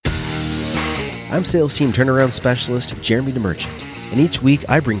I'm sales team turnaround specialist Jeremy DeMerchant, and each week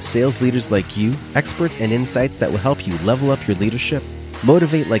I bring sales leaders like you, experts and insights that will help you level up your leadership,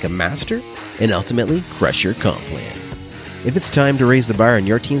 motivate like a master, and ultimately crush your comp plan. If it's time to raise the bar on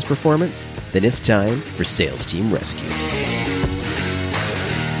your team's performance, then it's time for Sales Team Rescue.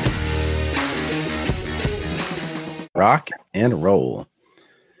 Rock and roll.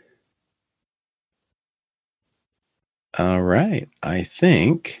 All right. I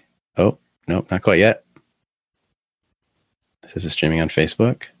think... Oh, no, not quite yet. This is streaming on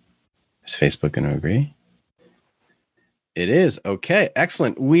Facebook. Is Facebook going to agree? It is. Okay,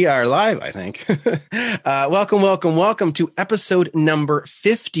 excellent. We are live, I think. Welcome to episode number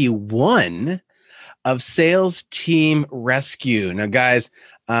 51 of Sales Team Rescue. Now, guys,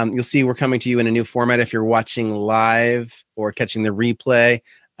 you'll see we're coming to you in a new format if you're watching live or catching the replay.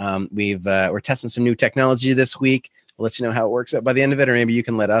 We're testing some new technology this week. We'll let you know how it works out by the end of it, or maybe you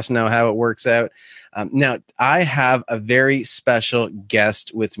can let us know how it works out. Now, I have a very special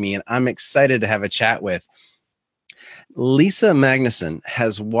guest with me, and I'm excited to have a chat with. Lisa Magnuson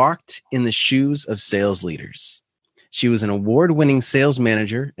has walked in the shoes of sales leaders. She was an award-winning sales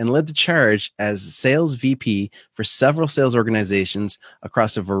manager and led the charge as sales VP for several sales organizations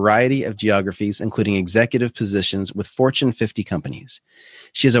across a variety of geographies, including executive positions with Fortune 50 companies.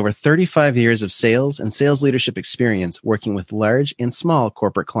 She has over 35 years of sales and sales leadership experience working with large and small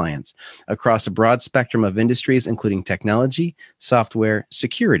corporate clients across a broad spectrum of industries, including technology, software,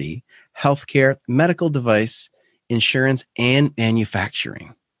 security, healthcare, medical device, insurance, and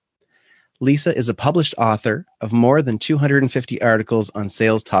manufacturing. Lisa is a published author of more than 250 articles on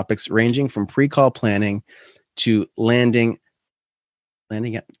sales topics ranging from pre-call planning to landing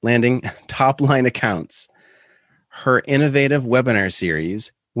top-line accounts. Her innovative webinar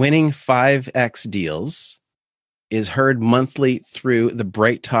series, Winning 5X Deals, is heard monthly through the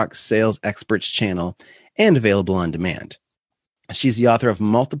Bright Talk Sales Experts channel and available on demand. She's the author of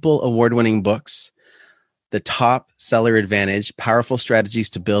multiple award-winning books, The Top Seller Advantage, Powerful Strategies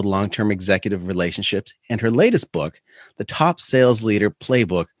to Build Long-Term Executive Relationships, and her latest book, The Top Sales Leader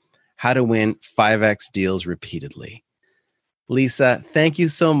Playbook, How to Win 5X Deals Repeatedly. Lisa, thank you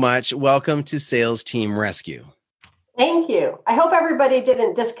so much. Welcome to Sales Team Rescue. Thank you. I hope everybody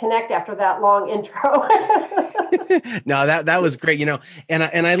didn't disconnect after that long intro. No, that was great. And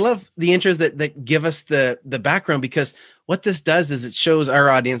I love the intros that give us the background, because what this does is it shows our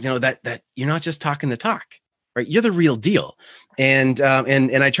audience, that you're not just talking the talk, right? You're the real deal. And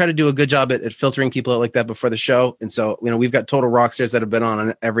I try to do a good job at filtering people out like that before the show. And so, we've got total rock stars that have been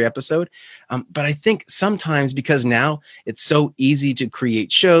on every episode. But I think sometimes, because now it's so easy to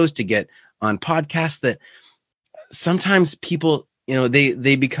create shows, to get on podcasts, that sometimes people,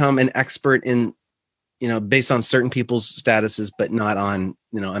 they become an expert in, based on certain people's statuses, but not on,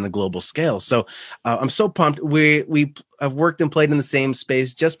 on a global scale. So I'm so pumped. We have worked and played in the same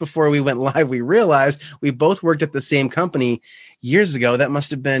space. Just before we went live, we realized we both worked at the same company years ago. That must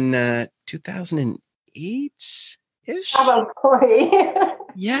have been 2008-ish. Probably.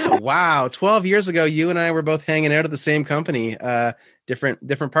 Yeah. Wow. 12 years ago, you and I were both hanging out at the same company,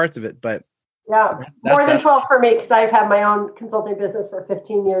 different parts of it, but yeah, more than 12 for me, because I've had my own consulting business for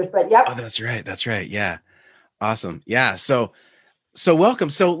 15 years, but yep. Oh, that's right. Yeah. Awesome. Yeah. So welcome.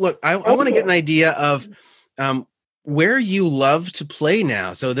 So look, I want to get an idea of where you love to play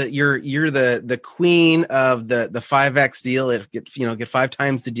now, so that you're the queen of the 5X deal. Get 5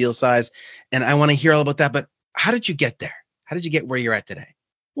 times the deal size. And I want to hear all about that, but how did you get there? How did you get where you're at today?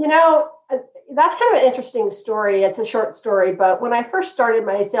 That's kind of an interesting story. It's a short story, but when I first started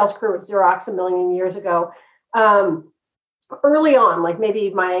my sales career with Xerox a million years ago, early on, like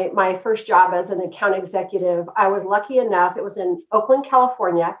maybe my first job as an account executive, I was lucky enough, it was in Oakland,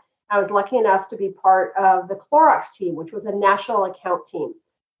 California. I was lucky enough to be part of the Clorox team, which was a national account team.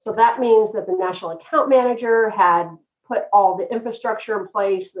 So that means that the national account manager had put all the infrastructure in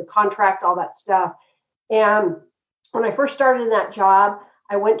place, the contract, all that stuff. And when I first started in that job,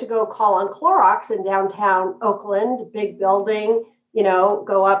 I went to go call on Clorox in downtown Oakland, big building,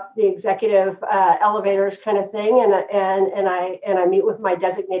 go up the executive elevators kind of thing. And I meet with my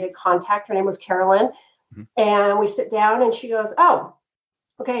designated contact. Her name was Carolyn. Mm-hmm. And we sit down and she goes, "Oh,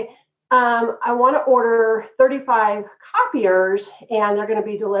 okay. I want to order 35 copiers and they're going to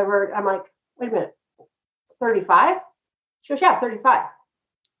be delivered." I'm like, "Wait a minute, 35? She goes, "Yeah, 35.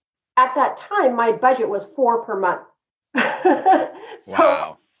 At that time, my budget was 4 per month. So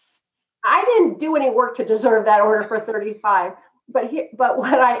wow. I didn't do any work to deserve that order for 35. But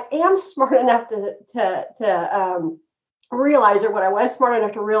what I am smart enough to realize, or what I was smart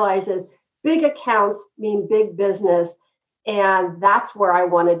enough to realize, is big accounts mean big business. And that's where I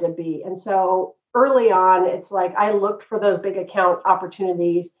wanted to be. And so early on, it's like I looked for those big account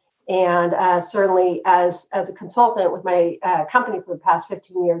opportunities. And certainly as a consultant with my company for the past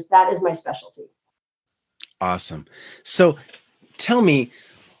 15 years, that is my specialty. Awesome. So tell me,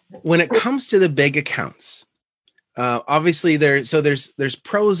 when it comes to the big accounts, obviously there's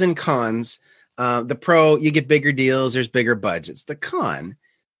pros and cons. The pro, you get bigger deals, there's bigger budgets. The con,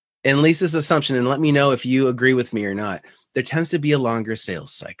 and Lisa's assumption, and let me know if you agree with me or not, there tends to be a longer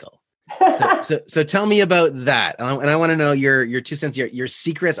sales cycle. So tell me about that. And I want to know your 2 cents, your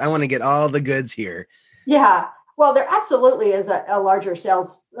secrets. I want to get all the goods here. Yeah. Well, there absolutely is a longer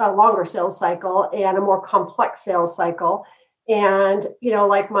sales cycle and a more complex sales cycle. And,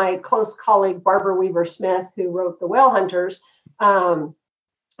 like my close colleague, Barbara Weaver Smith, who wrote The Whale Hunters,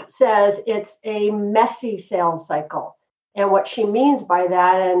 says it's a messy sales cycle. And what she means by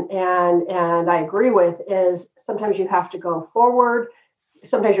that, and I agree with, is sometimes you have to go forward.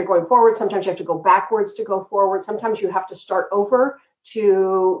 Sometimes you're going forward. Sometimes you have to go backwards to go forward. Sometimes you have to start over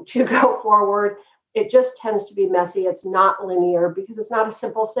to go forward. It just tends to be messy. It's not linear because it's not a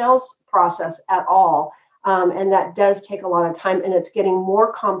simple sales process at all. And that does take a lot of time, and it's getting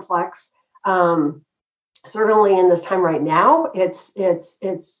more complex. Certainly in this time right now, it's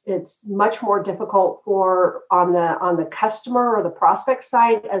much more difficult on the customer or the prospect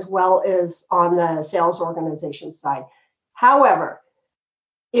side, as well as on the sales organization side. However,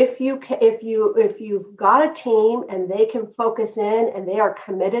 if you've got a team and they can focus in and they are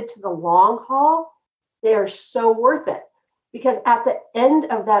committed to the long haul, they are so worth it, because at the end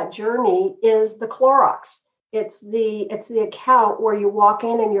of that journey is the Clorox. It's the account where you walk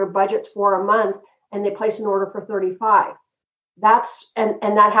in and your budget's for a month and they place an order for 35.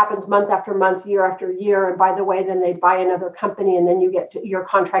 And that happens month after month, year after year. And by the way, then they buy another company, and then you get to your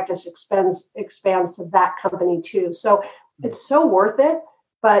contract just expands to that company too. So it's so worth it.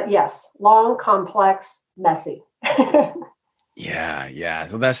 But yes, long, complex, messy. Yeah.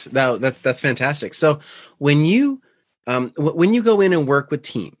 So that's fantastic. So when you go in and work with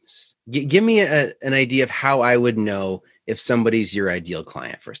teams, give me an idea of how I would know if somebody's your ideal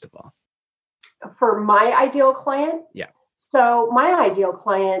client, first of all. For my ideal client? Yeah. So my ideal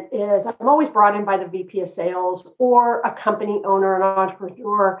client is, I'm always brought in by the VP of sales or a company owner, an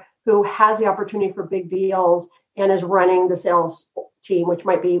entrepreneur who has the opportunity for big deals and is running the sales team, which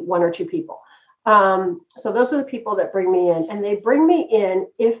might be 1 or 2 people. So those are the people that bring me in, and they bring me in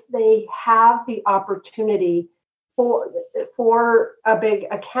if they have the opportunity for a big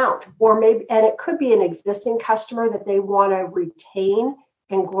account, or maybe, and it could be an existing customer that they want to retain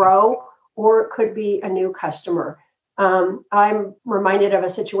and grow, or it could be a new customer. I'm reminded of a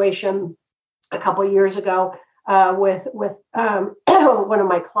situation a couple of years ago with one of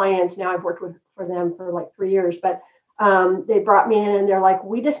my clients. Now I've worked for them for like 3 years, but they brought me in and they're like,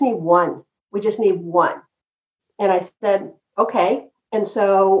 we just need one. We just need one. And I said, okay. And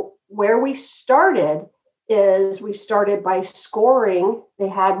so where we started is we started by scoring. They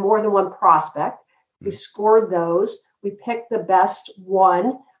had more than one prospect. We scored those. We picked the best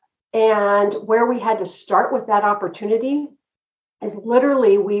one. And where we had to start with that opportunity is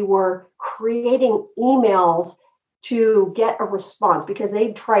literally we were creating emails to get a response, because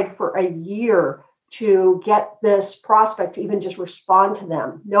they tried for a year to get this prospect to even just respond to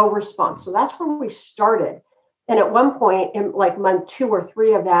them. No response. So that's where we started. And at one point in like month 2 or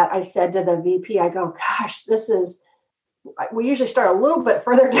 3 of that, I said to the VP, I go, gosh, we usually start a little bit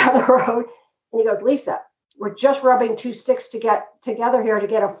further down the road. And he goes, Lisa, we're just rubbing 2 sticks to get together here to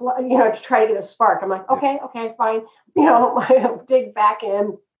get to try to get a spark. I'm like, okay, fine. Dig back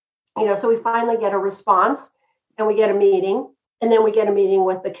in, so we finally get a response, and we get a meeting, and then we get a meeting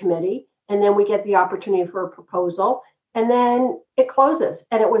with the committee, and then we get the opportunity for a proposal, and then it closes.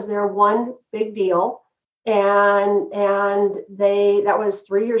 And it was their one big deal. And that was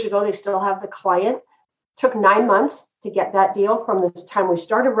 3 years ago. They still have the client. Took 9 months to get that deal from the time we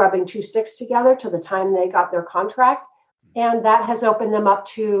started rubbing 2 sticks together to the time they got their contract. And that has opened them up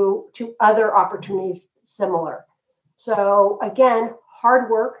to other opportunities similar. So again, hard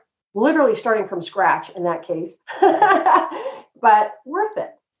work, literally starting from scratch in that case, but worth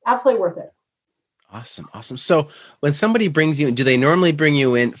it. Absolutely worth it. Awesome. So when somebody brings you in, do they normally bring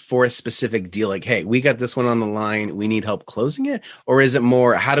you in for a specific deal? Like, hey, we got this one on the line, we need help closing it? Or is it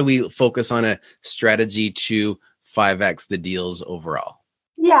more, how do we focus on a strategy to 5X the deals overall?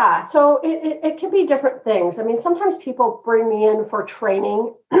 Yeah, so it can be different things. I mean, sometimes people bring me in for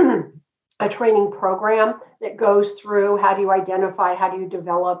training, a training program that goes through how do you identify, how do you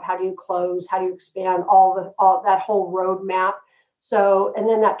develop, how do you close, how do you expand, all that whole roadmap. So, and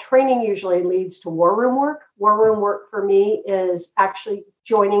then that training usually leads to war room work. War room work for me is actually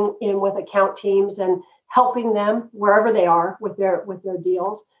joining in with account teams and helping them wherever they are with their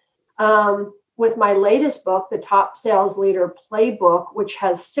deals. With my latest book, the Top Sales Leader Playbook, which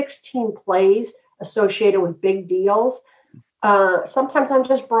has 16 plays associated with big deals. Sometimes I'm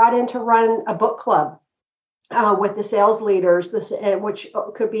just brought in to run a book club with the sales leaders, which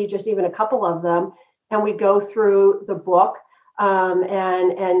could be just even a couple of them, and we go through the book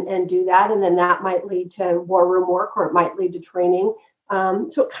and do that, and then that might lead to war room work, or it might lead to training.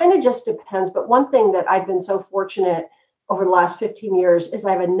 So it kind of just depends. But one thing that I've been so fortunate over the last 15 years is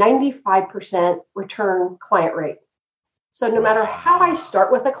I have a 95% return client rate. So no matter how I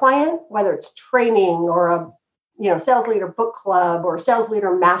start with a client, whether it's training or a sales leader book club or sales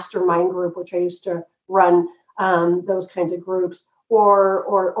leader mastermind group, which I used to run those kinds of groups,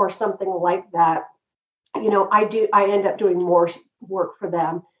 or something like that, I end up doing more work for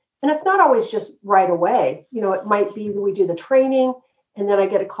them. And it's not always just right away. It might be we do the training and then I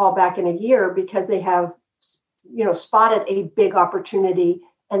get a call back in a year because they have spotted a big opportunity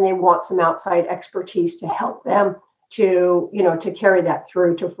and they want some outside expertise to help them to carry that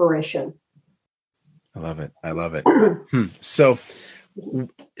through to fruition. I love it. So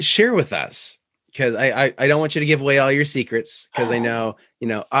share with us, because I don't want you to give away all your secrets, because I know,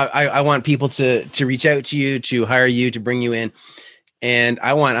 I want people to reach out to you, to hire you, to bring you in. And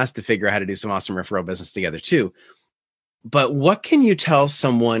I want us to figure out how to do some awesome referral business together too. But what can you tell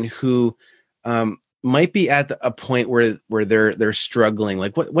someone who might be at a point where they're struggling?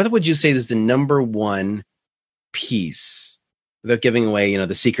 Like what would you say is the number one piece, without giving away,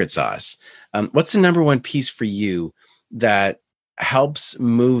 the secret sauce? What's the number one piece for you that helps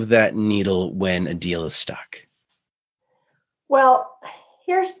move that needle when a deal is stuck? Well,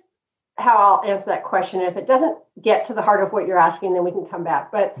 here's how I'll answer that question. If it doesn't get to the heart of what you're asking, then we can come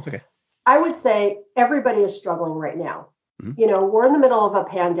back. But that's okay. I would say everybody is struggling right now. Mm-hmm. We're in the middle of a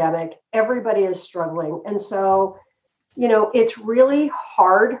pandemic. Everybody is struggling. And so, it's really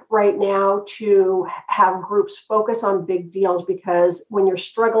hard right now to have groups focus on big deals, because when you're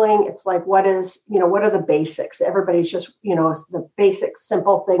struggling, it's like, what are the basics? Everybody's just, the basic,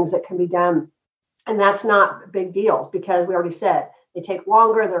 simple things that can be done. And that's not big deals, because we already said they take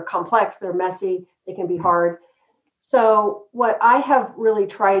longer, they're complex, they're messy, they can be hard. So what I have really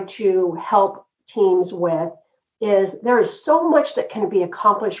tried to help teams with is there is so much that can be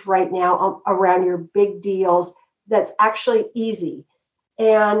accomplished right now around your big deals that's actually easy.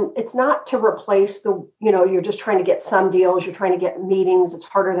 And it's not to replace you're just trying to get some deals, you're trying to get meetings. It's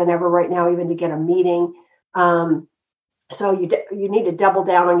harder than ever right now, even to get a meeting. So you need to double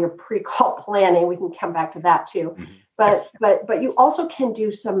down on your pre-call planning. We can come back to that too. Mm-hmm. But you also can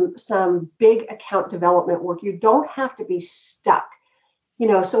do some big account development work. You don't have to be stuck.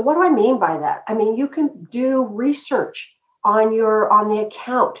 So what do I mean by that? I mean, you can do research on the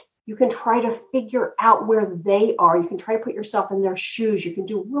account. You can try to figure out where they are. You can try to put yourself in their shoes. You can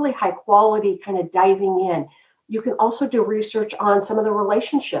do really high quality kind of diving in. You can also do research on some of the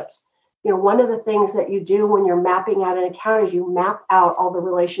relationships. One of the things that you do when you're mapping out an account is you map out all the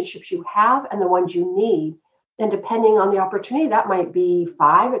relationships you have and the ones you need. And depending on the opportunity, that might be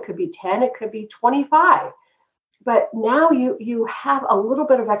 5, it could be 10, it could be 25. But now you have a little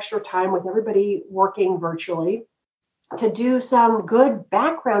bit of extra time with everybody working virtually to do some good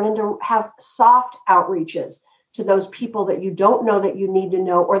background and to have soft outreaches to those people that you don't know that you need to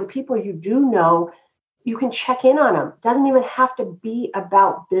know, or the people you do know. You can check in on them. It doesn't even have to be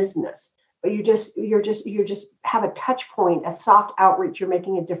about business, but you just have a touch point, a soft outreach. You're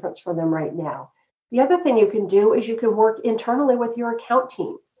making a difference for them right now. The other thing you can do is you can work internally with your account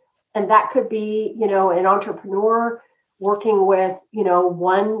team. And that could be, an entrepreneur working with,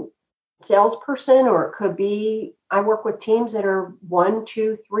 one salesperson, or it could be, I work with teams that are 1,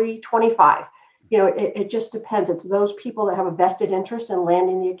 2, 3, 25. It just depends. It's those people that have a vested interest in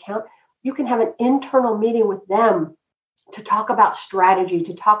landing the account. You can have an internal meeting with them to talk about strategy,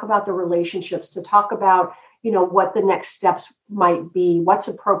 to talk about the relationships, to talk about, what the next steps might be, what's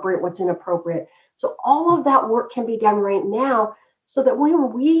appropriate, what's inappropriate. So all of that work can be done right now, so that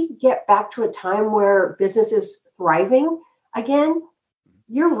when we get back to a time where business is thriving again,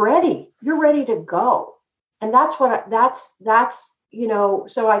 you're ready. You're ready to go. And that's so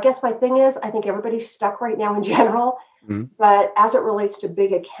I guess my thing is, I think everybody's stuck right now in general. Mm-hmm. But as it relates to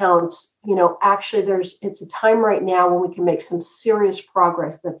big accounts, actually it's a time right now when we can make some serious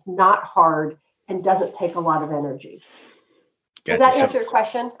progress that's not hard and doesn't take a lot of energy. Gotcha. Does that answer your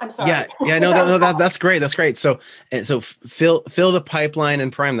question? I'm sorry. Yeah. No, that's great. That's great. So fill the pipeline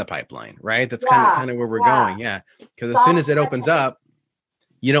and prime the pipeline, right? That's kind of where we're going. Yeah. Because as soon as it opens up,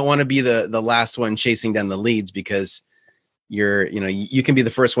 you don't want to be the last one chasing down the leads, because you can be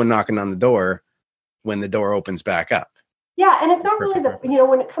the first one knocking on the door when the door opens back up. Yeah. And it's not really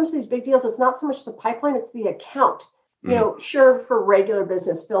when it comes to these big deals, it's not so much the pipeline, it's the account. Sure, for regular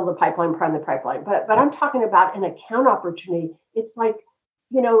business, fill the pipeline, prime the pipeline. But I'm talking about an account opportunity. It's like,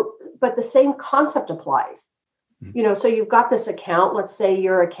 but the same concept applies. So you've got this account. Let's say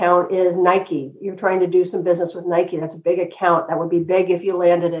your account is Nike. You're trying to do some business with Nike. That's a big account. That would be big if you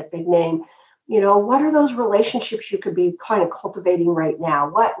landed it, big name. What are those relationships you could be kind of cultivating right now?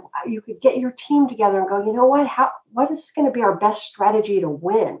 What you could get your team together and go, what is going to be our best strategy to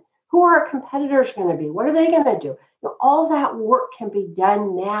win? Who are our competitors going to be? What are they going to do? All that work can be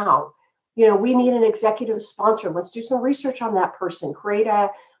done now. We need an executive sponsor. Let's do some research on that person. Create a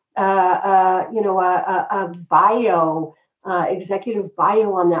bio, executive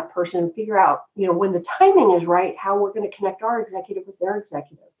bio on that person, and figure out, when the timing is right, how we're going to connect our executive with their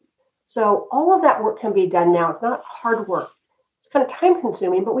executive. So all of that work can be done now. It's not hard work. It's kind of time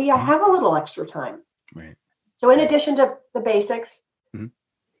consuming, but we have a little extra time. Right. So in addition to the basics,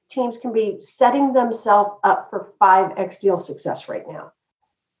 teams can be setting themselves up for 5x deal success right now.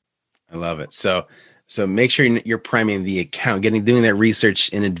 I love it. So make sure you're priming the account, doing that research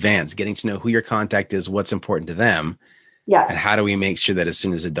in advance, getting to know who your contact is, what's important to them. Yes. And how do we make sure that as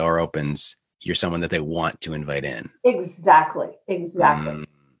soon as the door opens, you're someone that they want to invite in? Exactly. I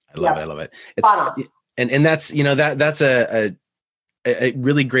love it. It's and that's that's a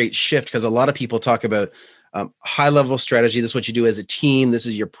really great shift, because a lot of people talk about high level strategy. This is what you do as a team. This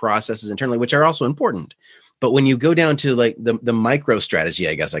is your processes internally, which are also important. But when you go down to like the micro strategy,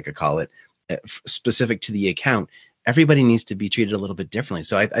 I guess I could call it, specific to the account, everybody needs to be treated a little bit differently.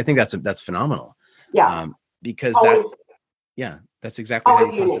 So I think that's phenomenal. Yeah. Because that's exactly how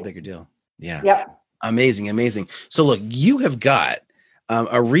you close the bigger deal. Yeah. Yep. Amazing. So look, you have got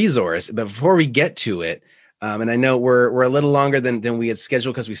a resource, but before we get to it, and I know we're a little longer than we had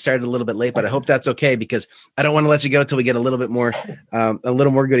scheduled because we started a little bit late, but I hope that's okay, because I don't want to let you go until we get a little bit more,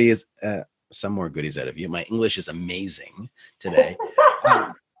 goodies, some more goodies out of you. My English is amazing today.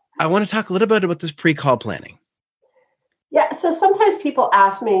 I want to talk a little bit about this pre-call planning. Yeah. So sometimes people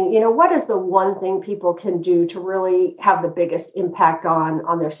ask me, what is the one thing people can do to really have the biggest impact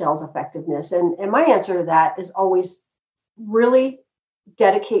on their sales effectiveness? And my answer to that is always really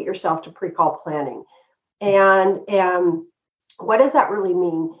dedicate yourself to pre-call planning. And what does that really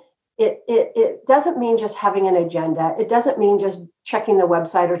mean? It doesn't mean just having an agenda. It doesn't mean just checking the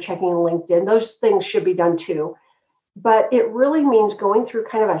website or checking LinkedIn. Those things should be done too. But it really means going through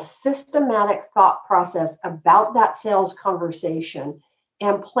kind of a systematic thought process about that sales conversation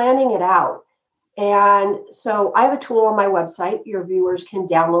and planning it out. And so I have a tool on my website your viewers can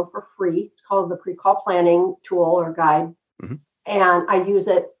download for free. It's called the Pre-Call Planning Tool or Guide. Mm-hmm. And I use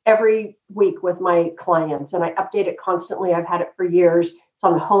it every week with my clients, and I update it constantly. I've had it for years. It's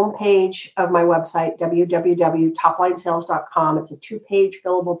on the homepage of my website, www.toplinesales.com. It's a 2-page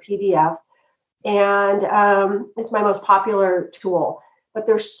fillable PDF, and it's my most popular tool. But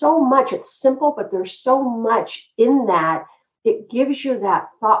there's so much. It's simple, but there's so much in that. It gives you that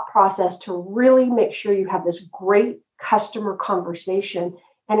thought process to really make sure you have this great customer conversation.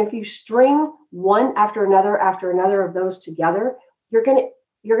 And if you string one after another of those together, you're going to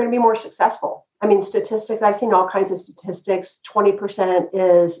be more successful. I mean, statistics, I've seen all kinds of statistics. 20%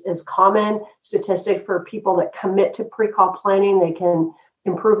 is common statistic for people that commit to pre-call planning. They can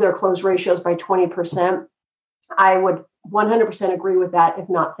improve their close ratios by 20%. I would 100% agree with that, if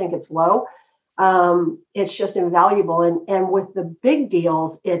not think it's low. It's just invaluable. And with the big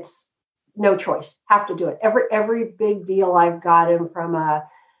deals, it's no choice. Have to do it. Every big deal I've gotten, from a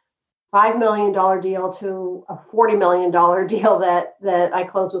 $5 million deal to a $40 million deal that I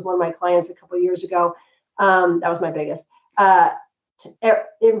closed with one of my clients a couple of years ago. That was my biggest. It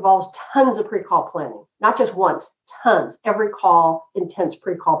involves tons of pre-call planning, not just once, tons. Every call, intense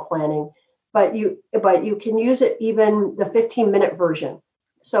pre-call planning. But you can use it, even the 15-minute version.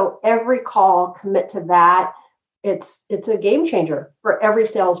 So every call, commit to that. It's a game changer for every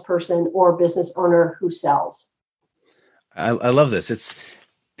salesperson or business owner who sells. I love this. It's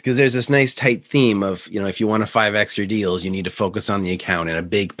because there's this nice tight theme of, if you want to 5x your deals, you need to focus on the account. And a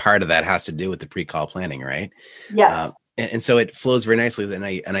big part of that has to do with the pre-call planning, right? Yes. And so it flows very nicely. And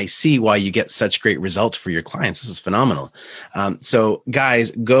I see why you get such great results for your clients. This is phenomenal. So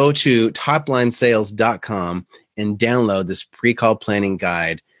guys, go to toplinesales.com and download this pre-call planning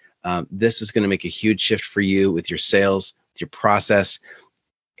guide. This is going to make a huge shift for you with your sales, with your process,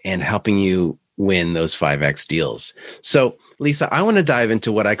 and helping you win those 5x deals. So Lisa, I want to dive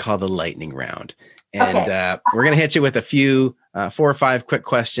into what I call the lightning round. And we're going to hit you with a few, 4 or 5 quick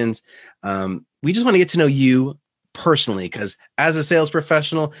questions. We just want to get to know you personally? Because as a sales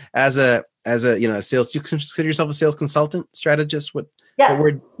professional, as a sales, do you consider yourself a sales consultant, strategist? What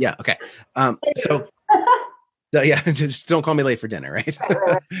word? Yeah. Okay. So yeah, just don't call me late for dinner, right?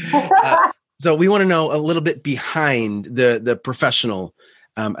 Right. So we want to know a little bit behind the professional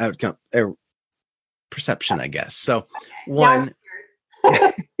outcome perception, I guess. So one,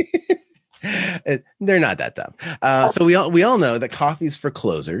 they're not that dumb. So we all know that coffee's for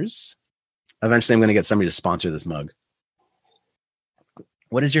closers. Eventually, I'm going to get somebody to sponsor this mug.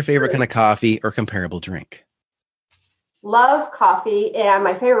 What is your favorite kind of coffee or comparable drink? Love coffee, and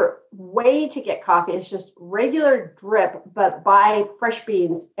my favorite way to get coffee is just regular drip, but buy fresh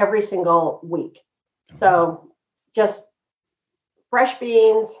beans every single week. So just fresh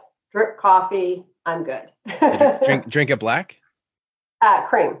beans, drip coffee, I'm good. drink it black?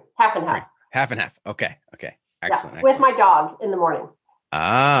 Cream, half and half. Cream. Half and half. Okay. Excellent. Yeah, with my dog in the morning.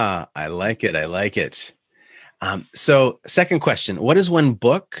 I like it. So second question, what is one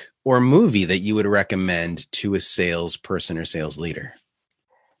book or movie that you would recommend to a salesperson or sales leader?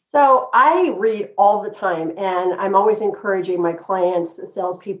 So I read all the time, and I'm always encouraging my clients,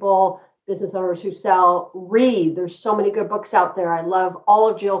 salespeople, business owners who sell, read. There's so many good books out there. I love all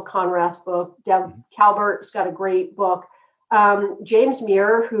of Jill Conrad's book. Deb Calvert's got a great book. James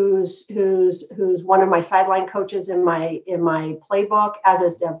Muir, who's one of my sideline coaches in my playbook, as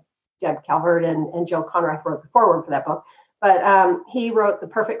is Deb Calvert and Jill Conrad wrote the foreword for that book. But he wrote the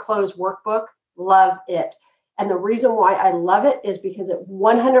Perfect Close Workbook. Love it. And the reason why I love it is because it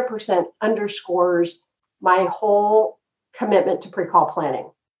 100% underscores my whole commitment to pre-call planning.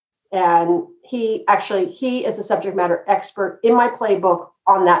 And he is a subject matter expert in my playbook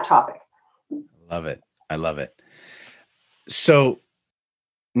on that topic. I love it. So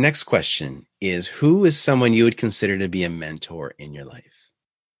next question is, who is someone you would consider to be a mentor in your life?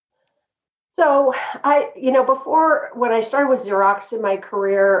 So before, when I started with Xerox in my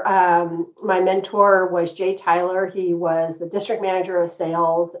career, my mentor was Jay Tyler. He was the district manager of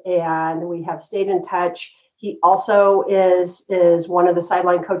sales, and we have stayed in touch. He also is one of the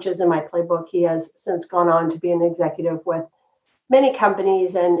sideline coaches in my playbook. He has since gone on to be an executive with many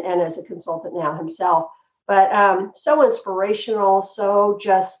companies and as a consultant now himself. But so inspirational, so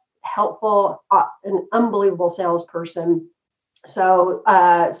just helpful, an unbelievable salesperson. So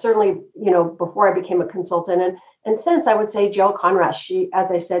certainly, before I became a consultant and since, I would say Jill Conrad,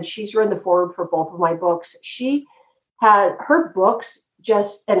 as I said, she's written the foreword for both of my books. She had her books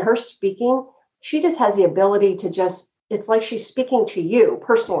and her speaking, she just has the ability to it's like she's speaking to you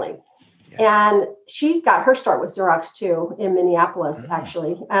personally. Yeah. And she got her start with Xerox too in Minneapolis,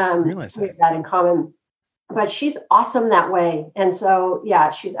 actually. We have that in common. But she's awesome that way. And so,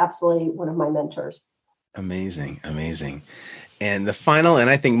 yeah, she's absolutely one of my mentors. Amazing. And the final, and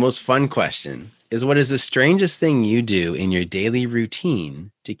I think most fun question is, what is the strangest thing you do in your daily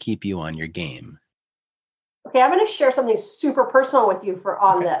routine to keep you on your game? Okay, I'm going to share something super personal with you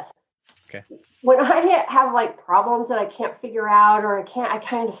on this. Okay. When I have like problems that I can't figure out or I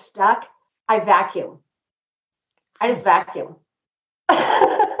kind of stuck, I vacuum. I just vacuum.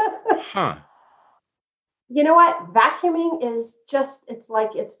 Huh. You know what? Vacuuming is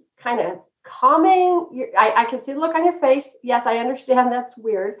it's kind of calming. I can see the look on your face. Yes, I understand that's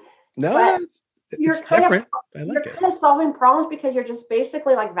weird. No, you're kind different. You're kind of solving problems because you're just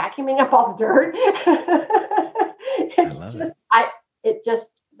basically like vacuuming up all the dirt.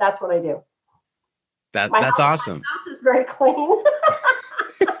 That's what I do. That's awesome. My house is very clean.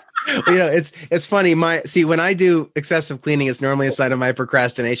 Well, it's funny. When I do excessive cleaning, it's normally a sign of my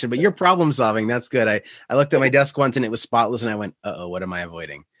procrastination, but you're problem solving. That's good. I looked at my desk once and it was spotless and I went, uh-oh, what am I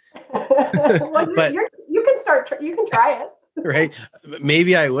avoiding? Well, but you can try it. Right.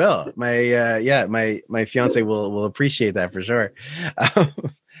 Maybe I will. My fiance will appreciate that for sure.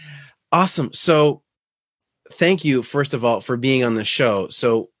 Awesome. So thank you, first of all, for being on the show.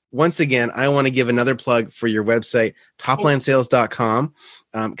 So once again, I want to give another plug for your website, toplinesales.com.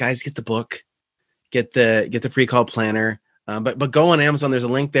 Guys, get the book, get the pre-call planner, but go on Amazon. There's a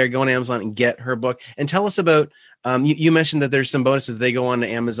link there. Go on Amazon and get her book. And tell us about, you mentioned that there's some bonuses. They go on to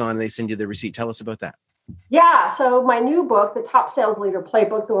Amazon and they send you the receipt. Tell us about that. Yeah. So my new book, the Top Sales Leader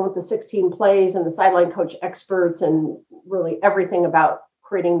Playbook, the one with the 16 plays and the sideline coach experts and really everything about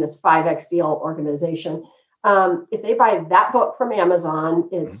creating this 5X deal organization. If they buy that book from Amazon,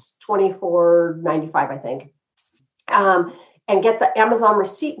 it's $24.95, I think. And get the Amazon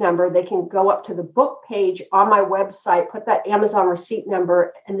receipt number, they can go up to the book page on my website, put that Amazon receipt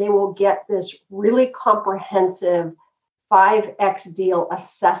number, and they will get this really comprehensive 5X deal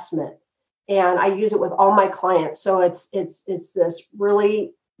assessment. And I use it with all my clients. So it's this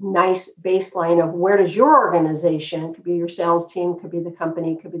really nice baseline of where does your organization, could be your sales team, could be the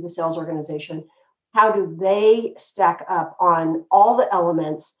company, could be the sales organization, how do they stack up on all the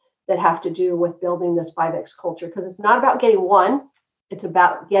elements that have to do with building this 5X culture? Because it's not about getting one, it's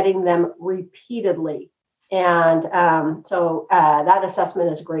about getting them repeatedly. And so that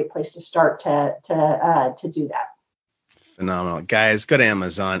assessment is a great place to start to do that. Phenomenal. Guys, go to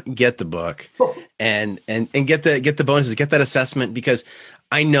Amazon, get the book and get the bonuses, get that assessment, because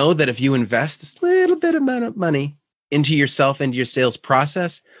I know that if you invest this little bit amount of money into yourself, into your sales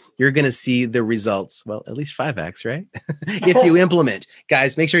process, you're going to see the results. Well, at least 5X, right? If you implement.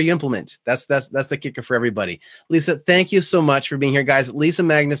 Guys, make sure you implement. That's the kicker for everybody. Lisa, thank you so much for being here, guys. Lisa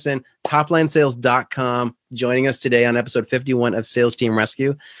Magnuson, toplinesales.com, joining us today on episode 51 of Sales Team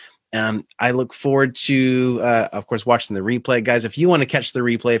Rescue. I look forward to, of course, watching the replay. Guys, if you want to catch the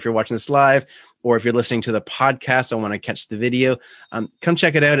replay, if you're watching this live, or if you're listening to the podcast, I want to catch the video, come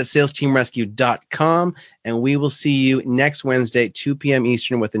check it out at salesteamrescue.com. And we will see you next Wednesday, 2 p.m.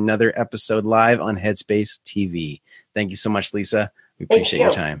 Eastern, with another episode live on Headspace TV. Thank you so much, Lisa. We appreciate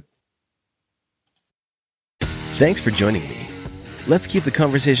your time. Thanks for joining me. Let's keep the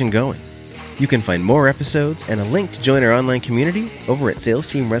conversation going. You can find more episodes and a link to join our online community over at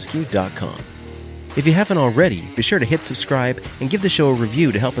salesteamrescue.com. If you haven't already, be sure to hit subscribe and give the show a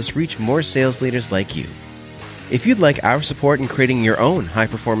review to help us reach more sales leaders like you. If you'd like our support in creating your own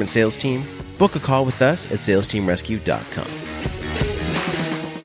high-performance sales team, book a call with us at salesteamrescue.com.